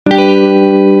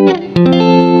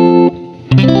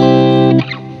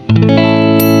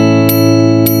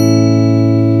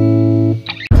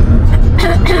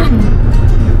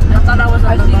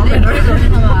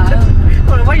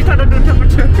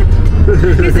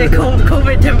say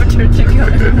COVID temperature check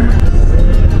out everyone.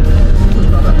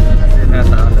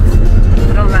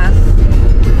 No mask.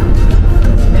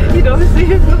 You don't see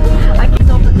it? I can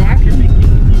over there.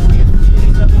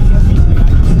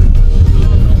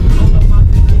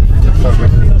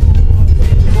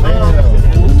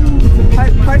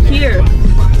 Park here.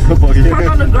 Park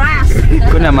on the grass.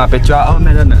 Cứ nào mà phải cho ôm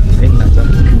lên nè.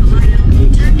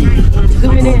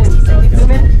 Zoom in. Zoom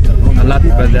in. A lot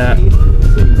of that.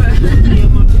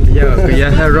 Yeah,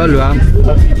 cái ha roll luôn.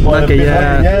 Mà cái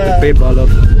big ball of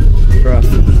grass.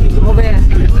 Over here.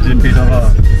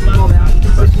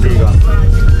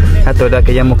 Ha tôi đã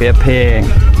cái một cái phê.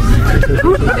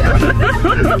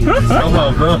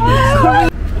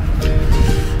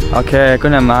 Ok, cứ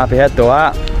nào mà phảiตัว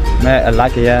แม่อะไร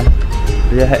cái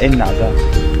ให้เอ็นหนาจ้ะ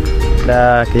แล้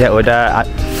วcái ở đây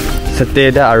stay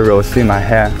ได้อารมณ์สิมาแ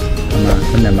ฮ่มา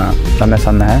คุณเนี่ยมาทำไมท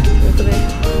ำไม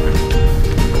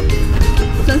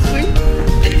Sunscreen?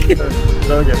 เ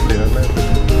ราอยากเหลือไหม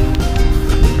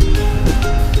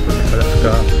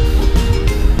ก็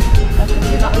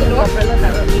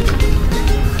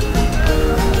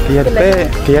เกีย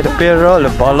ร์เป้รอหรื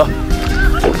อบอลล์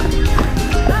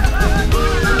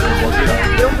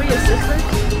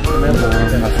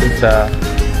My sister,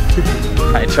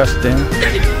 I trust him.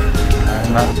 I'm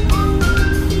not.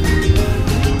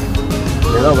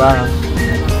 Hello, ba.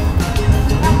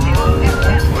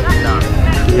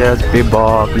 Yes, big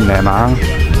ball, nè mà.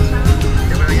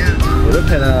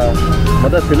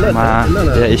 Mà,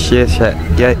 yeah, it's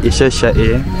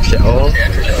ó,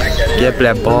 yeah,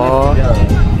 black ball.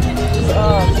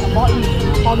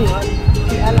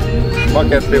 Bác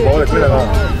kẹp bê bó được biết là không?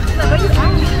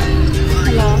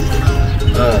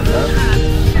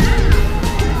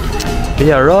 Bây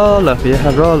giờ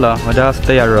roller, mà đã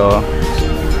stay rồi.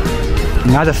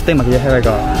 Ngãจะ stay มากี่ให้ไป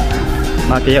ก่อน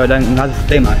มากี่เอาได้งาจะ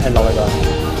stay มาให้เราไปก่อน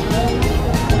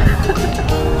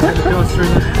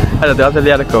ให้เราเดี๋ยวจะเ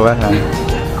รียกกูว่าฮะ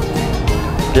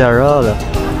bây giờ roller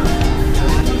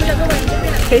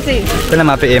cái gì? cái này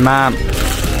mà bị mà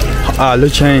lưu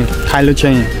chain thay lưu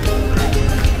chain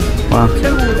wow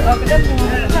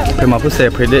cái mà phút xe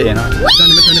phải để nó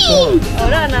ở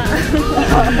đây nè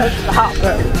học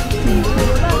rồi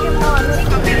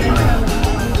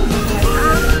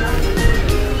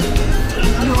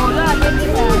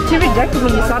Chị reject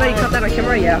when you saw that you cut that on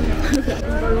camera, yeah.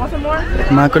 Want some more?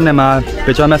 mà cái này mà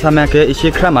bị cho mẹ sao mẹ cái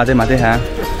ý crab mà thế hả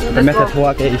cái mẹ sẽ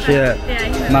thua cái ý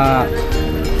mà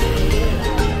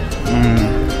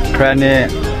Karenni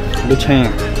lưu chain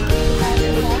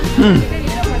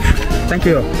thank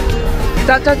you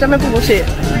cho mẹ phụ chị.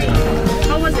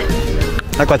 How was it?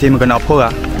แล้วกว่าทีมันก็นอกพวกอ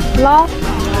ะ Lo.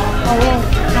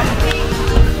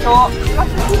 Oh.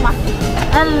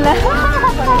 Allah.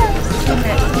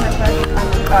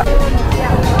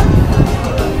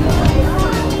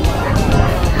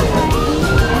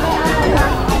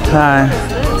 Hi.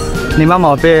 Ni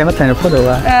mama be mất thành photo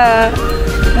à?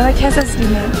 Nó là Kansas City.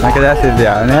 Nó cái đó thì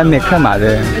giờ nó mệt khá mà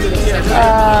rồi.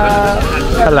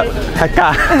 Hello,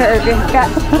 Haka.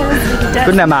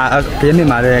 Cái này mà cái gì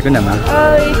mà đây cái này mà.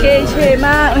 Cái chơi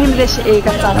mà em để chơi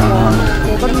cái gì đó.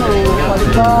 Cái con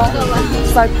volleyball,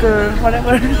 soccer,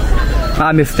 whatever.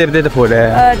 À, mình step đây thôi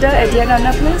đấy. Đó ở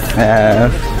Indianapolis.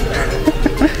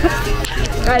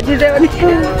 Đi đây đi.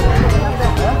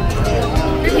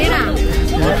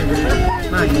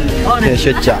 Để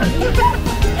chơi chả.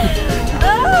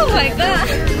 Oh my god.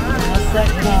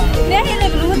 Nè là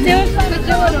blue tail sao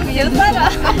được nhiều thế đó.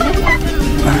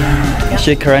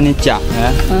 Chơi Karenni chả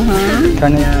hả?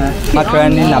 Karenni, mà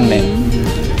Karenni nằm mẹ.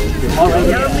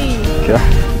 Kìa.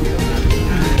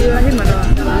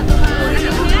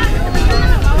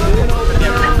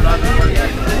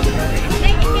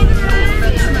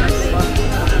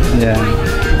 Yeah.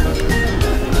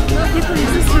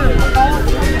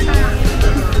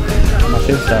 My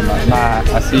sister, ma,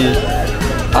 así.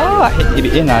 Oh, ini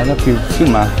enak, nó kêu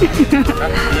cuma.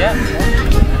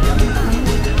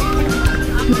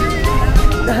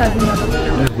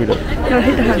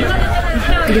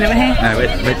 Gini apa he? Ah,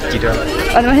 vet gitu.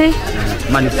 Apa he?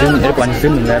 Manusia, manusia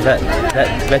ni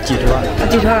vet gitu.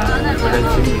 Gitu.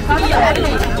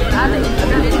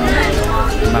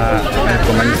 Mà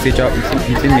của mình sẽ cho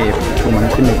xin nghề của mình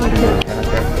xin nghề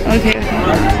Ok.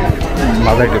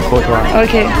 mà về được cô thôi.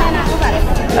 Ok.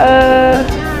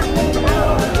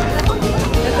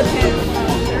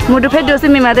 Một đứa phết đưa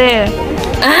xin mình mà đây.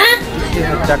 À?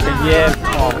 Chắc cái gì?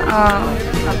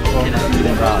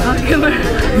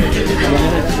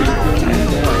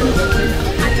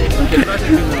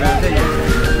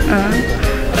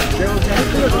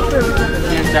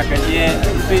 Chắc cái gì?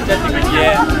 Chắc cái gì?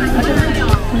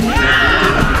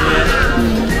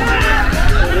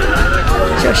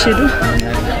 chez nous.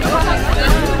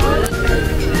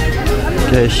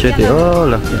 Ok, shit, oh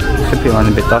là, c'est plus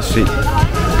un bêta suite.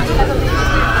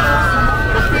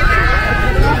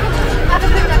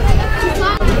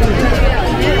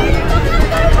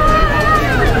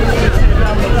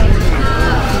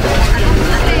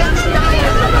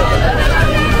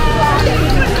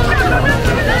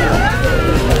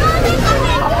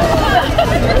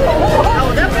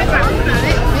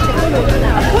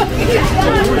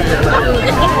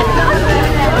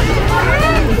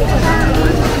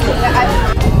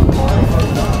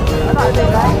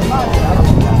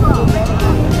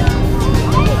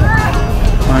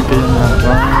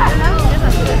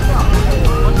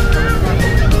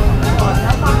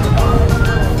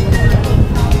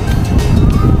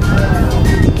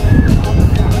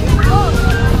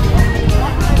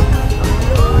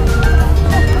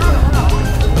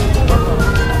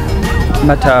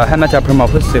 Hay mà chào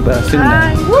promote phút xếp xin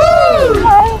này.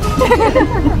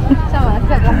 Sao mà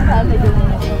các bạn có thể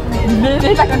dùng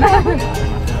để ta còn đang.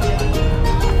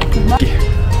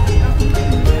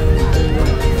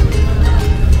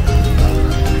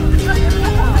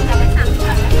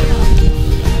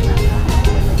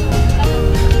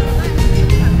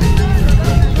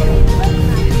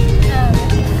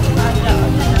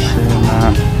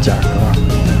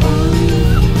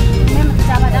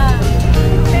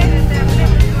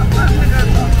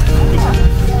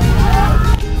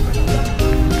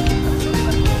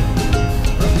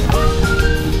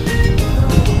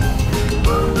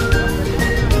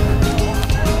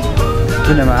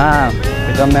 Ini mah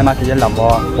kita memang kerja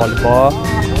labo, volleyball,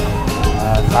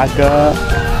 soccer,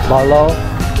 polo.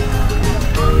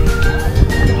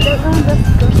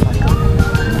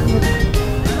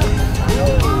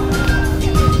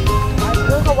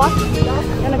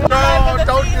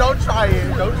 Don't try it.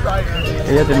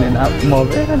 Iya tu ni nak mau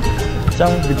kan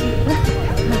trong video.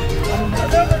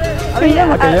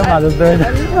 Kayaknya masuk tu.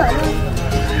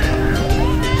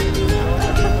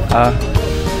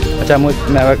 Macam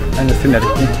nak anda sendiri.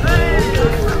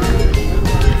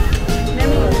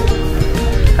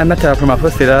 Anda tak pernah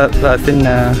pasti dah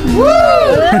sini.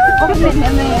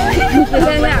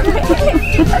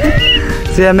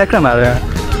 Siapa mereka mana?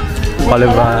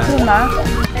 Volleyball.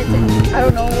 I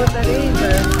don't know what that is.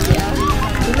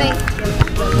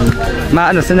 Ma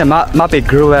anda sini ma be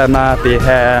girl ma be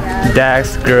hair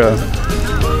dax girl.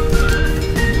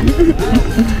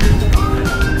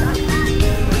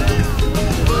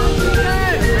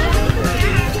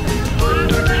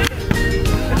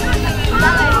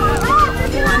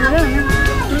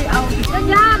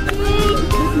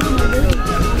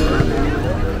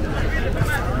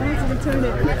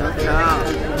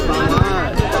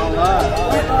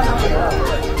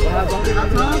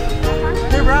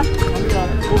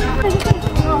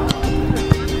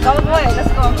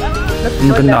 Let's go.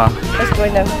 Let's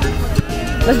join them.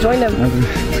 Let's join them.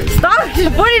 Stop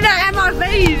putting that at my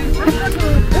face.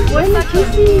 Why am I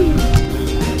kissing?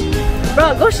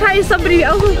 Bro, go shine somebody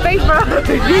else's face, bro.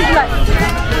 He's like.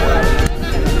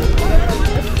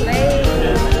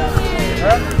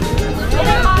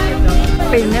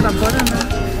 Pin này bằng có đâu nữa.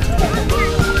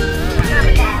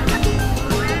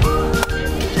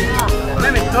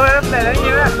 Mấy mình thôi lắm này nó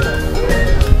như thế.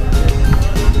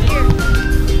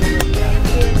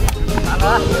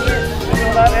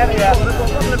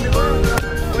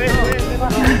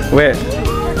 Wait,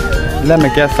 let me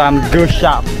get some good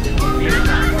shot.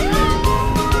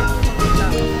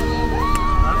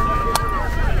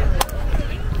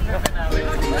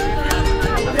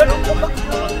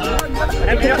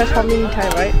 I can touch how many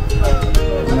times, right?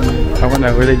 I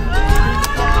wanna really.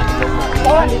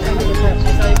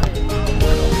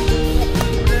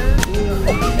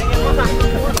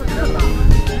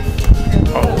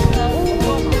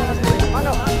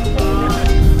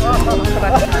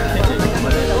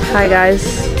 Hi guys.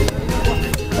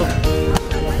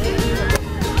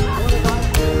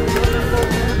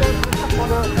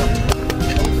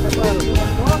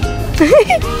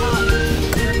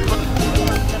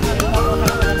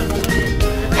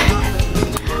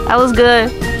 That was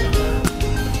good.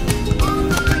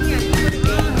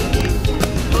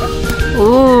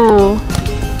 Ooh,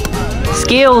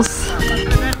 skills.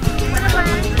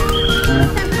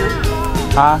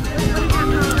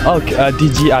 Oh,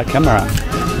 DJI camera.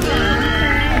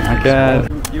 Okay.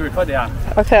 You record it?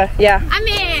 Okay, yeah. I'm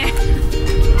here.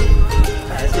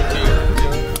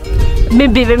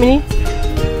 Maybe mini.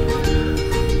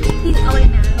 He's away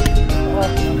now.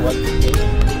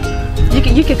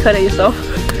 You can cut it yourself.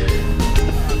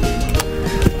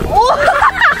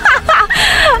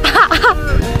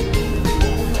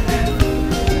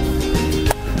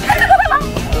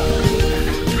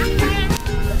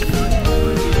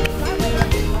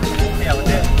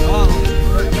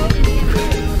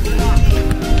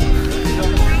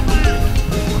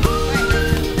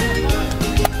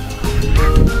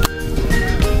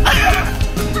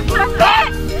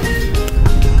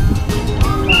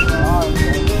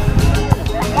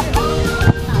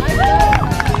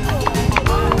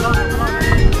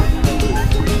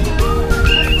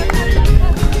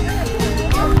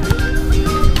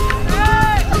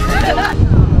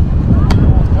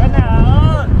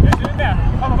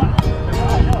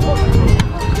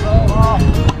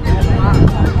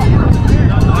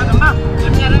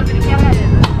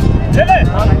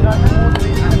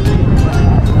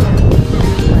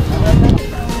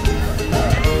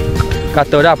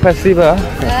 Kato da festival.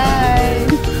 Hi.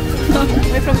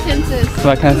 We're from Kansas.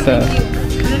 What Kansas?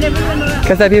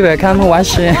 Kansas people come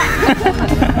watch.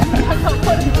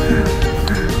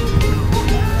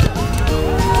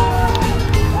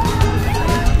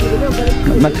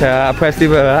 Maka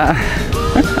festival.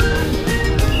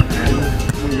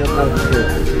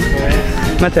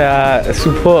 Maka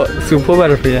super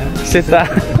berfia. Sita.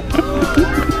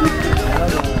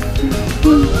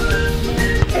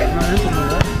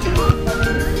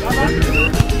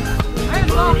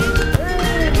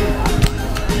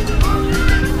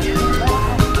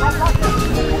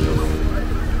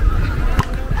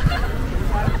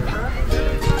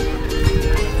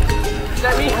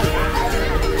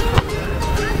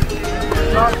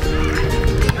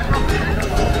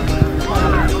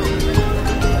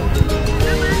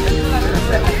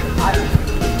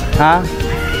 Hả?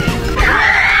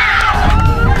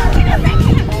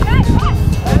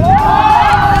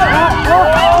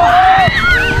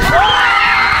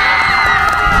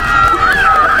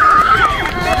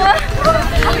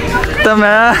 Tao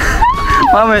mẹ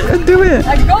mày丢耶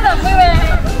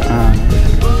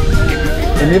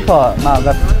！ini po maแบ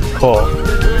บโค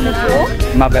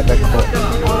มาแบบโค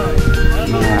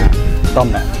ต้ม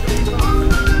แม่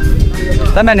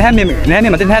แต่แม่นี่ให้มีนี่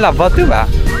มันเป็นให้หลับว่าตัวป่ะ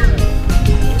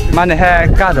มันให้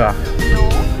กาดเหรอ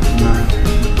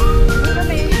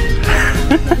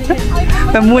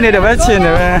แต่มูนี่เดี๋ยวไปชิมเล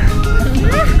ย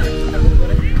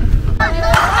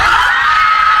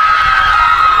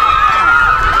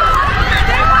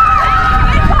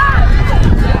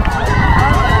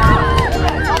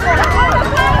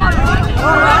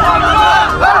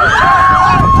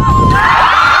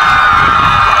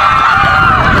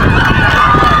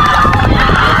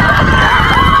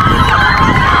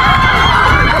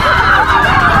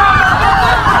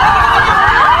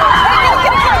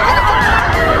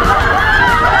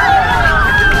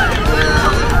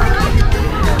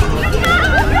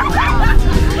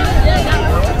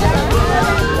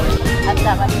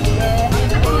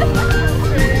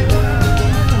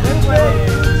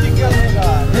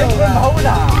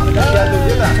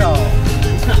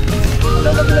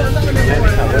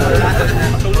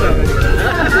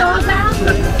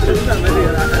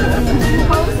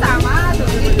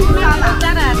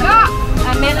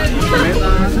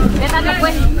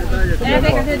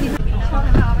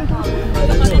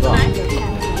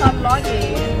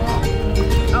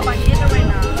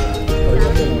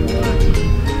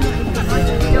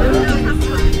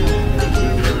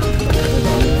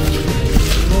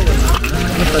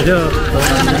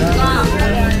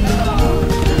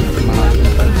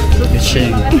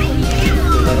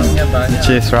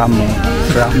Cheese ramen.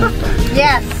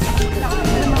 Yes.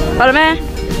 Ở đây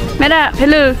mẹ đã phải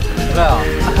lử.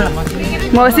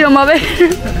 Mồi siêu mồi vậy.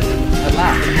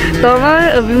 Tôi mới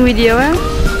ở video á.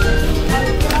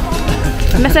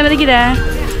 Mẹ xem cái gì đó.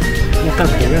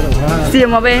 Siêu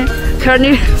mồi vậy.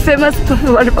 Karenni famous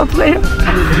one of player.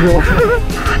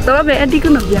 Tôi mới đi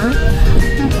cái nộp giá.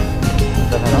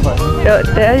 Được,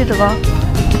 thế gì tụi con.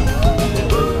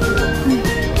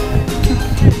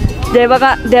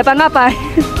 Để bà ngáp bài.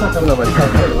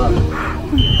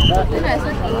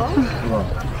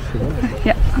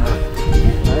 Dạ.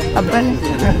 Ẩm bên.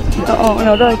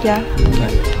 Nó rồi cha.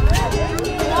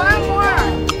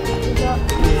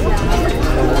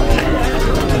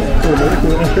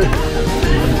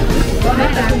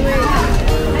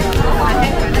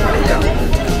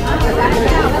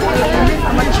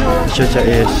 Chưa cha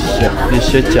đi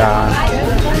chưa cha.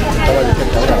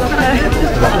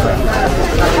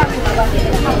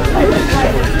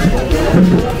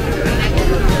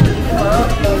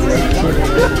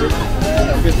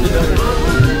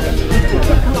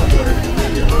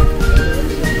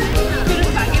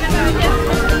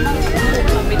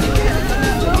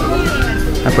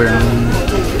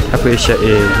 Apa Asia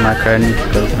makan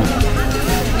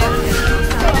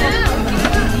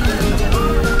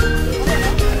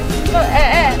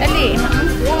Ellie,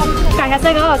 cả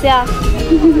xe có xe.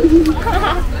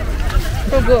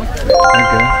 Go.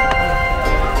 Okay.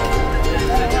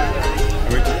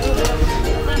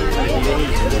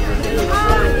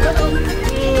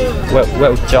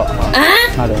 Well, chọn.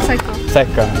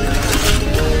 Second.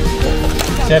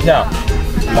 Xe theo.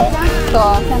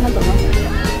 Có, xe nó tụi nó.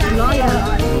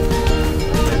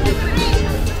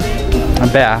 Ăn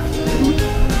bé à?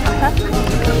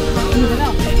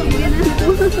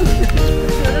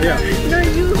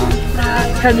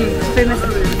 Karenni famous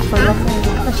for ruffle.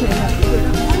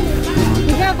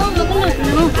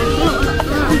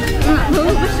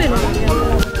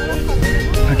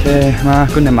 Okay, ma,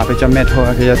 aku nak makan macam met ho,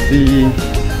 kaya si,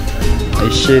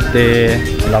 Asia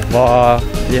là vò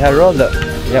gì hay rồi đó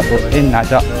ya in nãy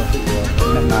đó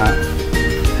nên mà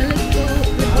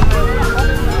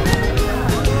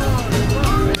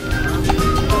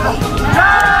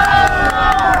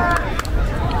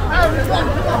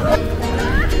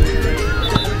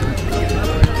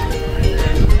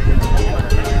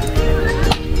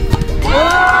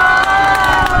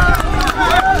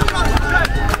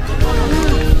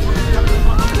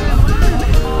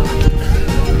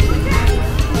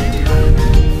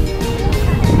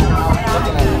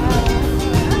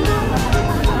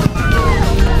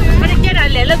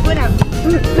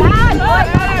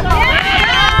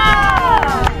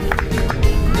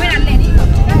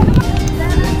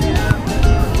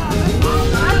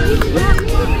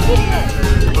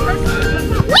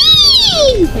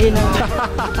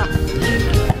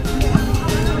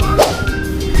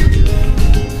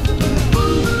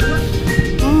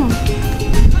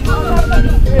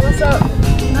What's up?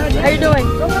 How you doing?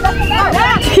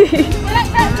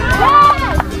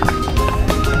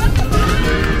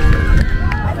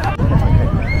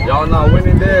 Y'all not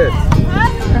winning this.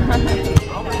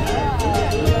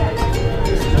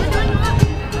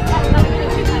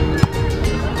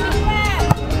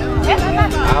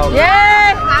 Yeah!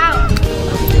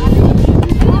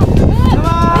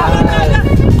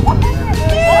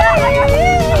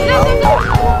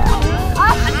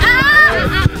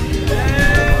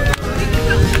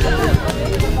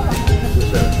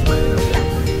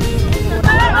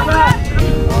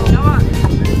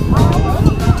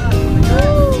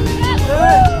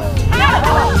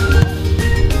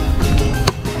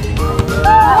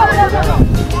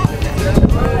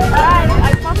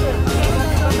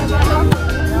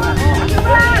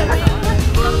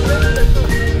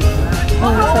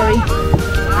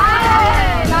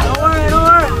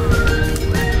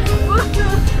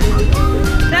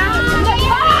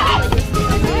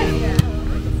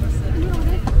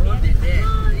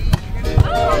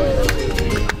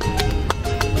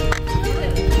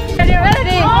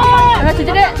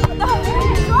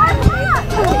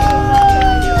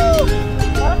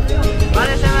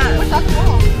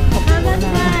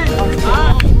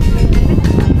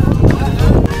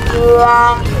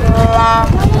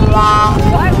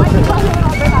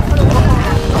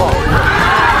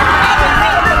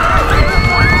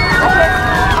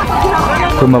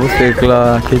 Kuma buscar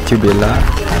que chubela.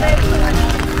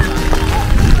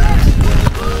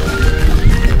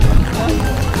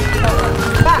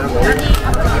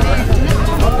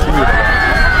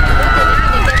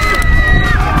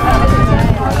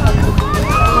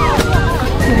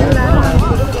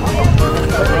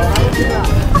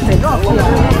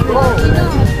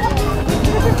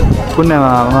 Kuna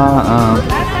mama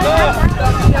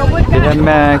kita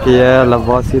me kia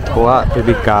lavasi thua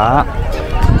tebika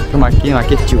kemaki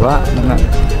maki chua nana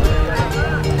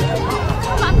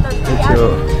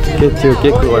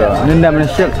kecu lah nenda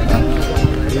Malaysia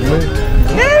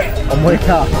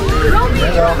Amerika.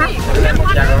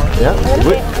 ya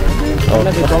good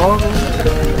Nó thì có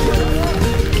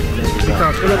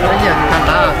cái lúc đấy nhận thằng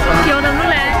đó. Chiều nằm lúc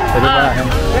này.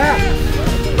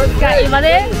 Cậy vào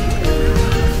đi.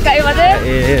 Cậy vào đi.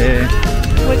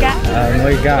 Ngồi cá.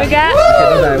 Ngồi cá.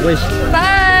 Wish.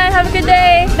 Bye. Have a good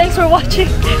day. Thanks for watching.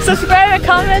 Subscribe and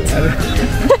comment.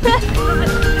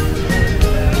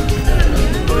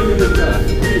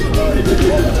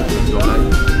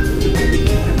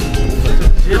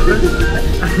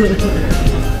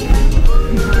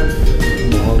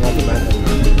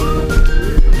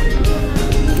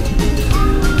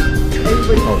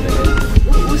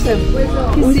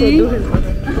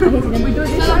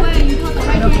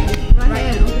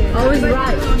 Always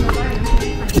right.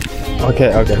 Okay,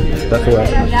 that's right.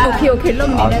 Okay. Let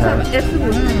me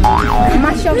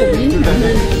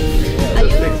Are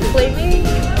you filming?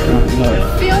 No.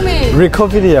 Filming.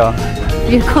 Record video.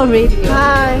 Record video.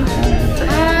 Hi.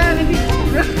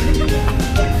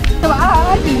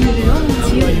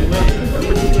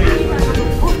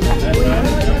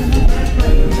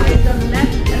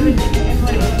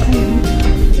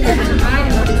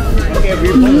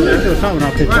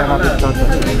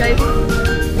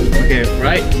 Okay,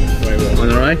 right. On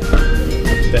the right.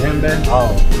 The handband. Oh.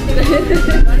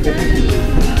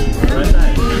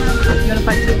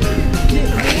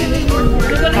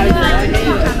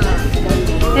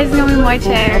 There's no more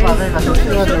chairs.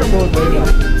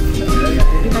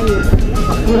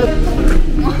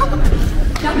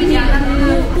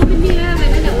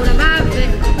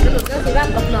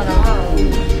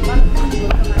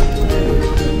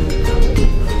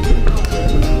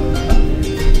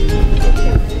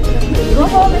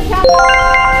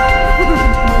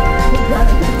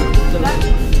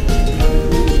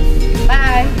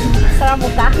 Bye.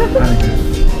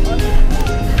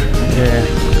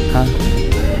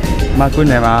 mà cứ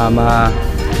này mà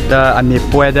ta anh mình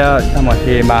pueda ta mà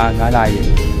khi mà ngã lại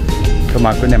thôi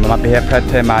mà cứ này mà bây giờ phải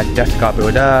thêm mà just có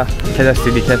bây giờ cái là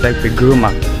xử lý cái cái group mà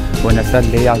วันนั้นสั่น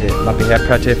เลยอย่างเดียวมาเป็นแฮป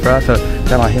ปี้เทปร์ส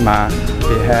จะมาที่มาเ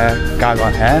ป็นแฮกาก่อ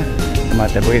นแฮมา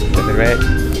แต่บุยแต่เร่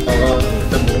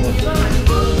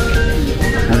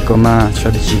แล้วก็มาชอ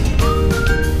บจี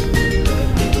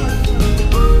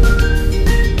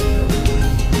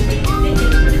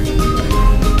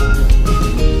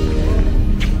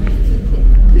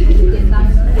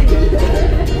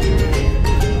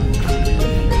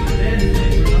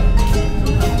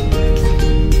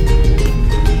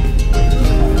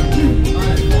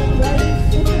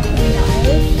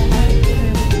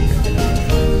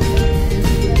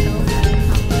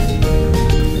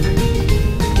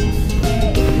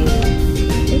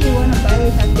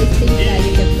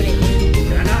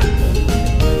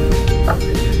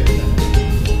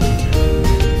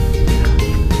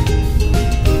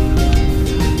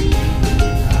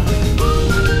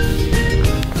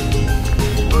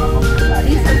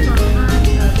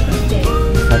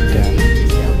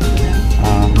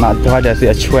mà tôi đã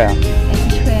sẽ chua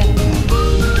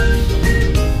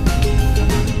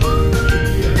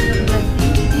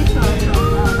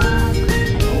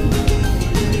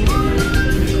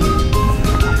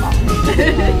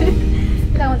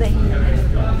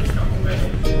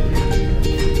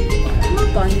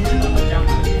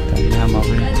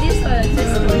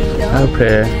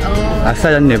Okay.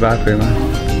 Asal ni ba apa mah?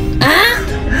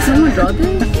 Semua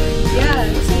Jordan? Yeah,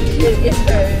 it's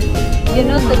her. You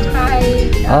know the Thai.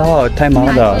 Oh, Thai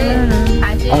model.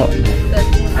 Oh.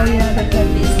 Oh yeah, the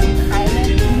this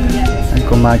Thailand.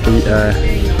 Aku maki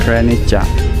Karenni jam.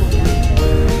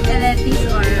 And then these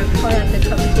are part of the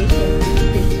competition.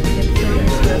 This is the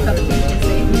competition.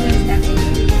 So if you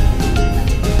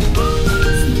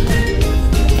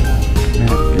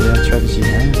guys have Dia cuci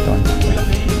tuan.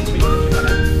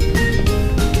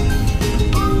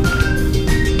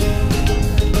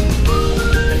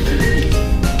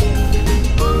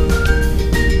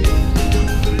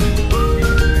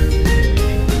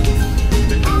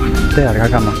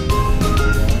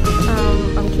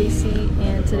 I'm Casey,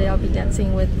 and today I'll be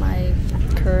dancing with my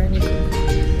Karenni.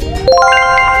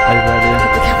 Are you ready?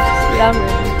 Yeah, I'm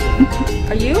ready.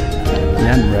 Are you?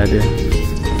 Yeah, I'm ready.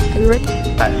 Are you ready?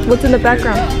 What's in the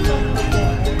background?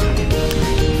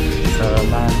 So,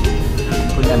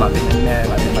คุณยายมาเป็นแม่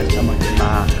มาเป็นมาช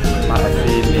มา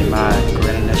ซีมีมา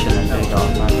Karenni National Day ก็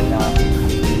มาเป็น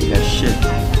เดชิต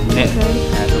เนี่ย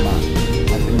นะตัวมา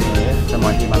ซึ่งเนี่ยสมั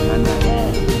ยที่มันนั้น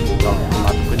ก็ม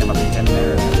าคุณยายมาเป็นแม่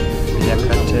มีแอปเ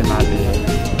ปิลเชมาเป็น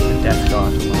แดนซ์ก็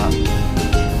ตัวมา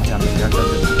อย่างเดียวก็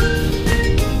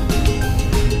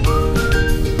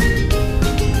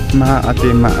มาอาทิ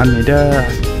ตย์มาอันนี้เด้อ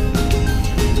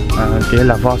เกี่ยว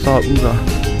กับวอลซ่าอุ้งก็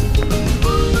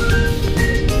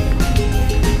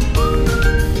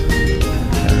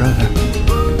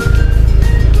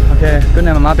โอเคก็เ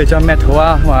นี่ยมาไปเจ้าแม่ทัว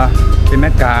ร์ว่าเป็นแม่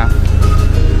กา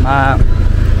มา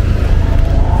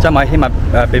จะมาให้มา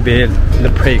ไปเบลเล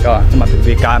พรีก็มาไป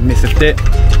การมีสเต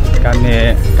การ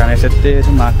ในสเต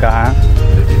ที่มากา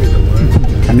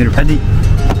การมีรูปดี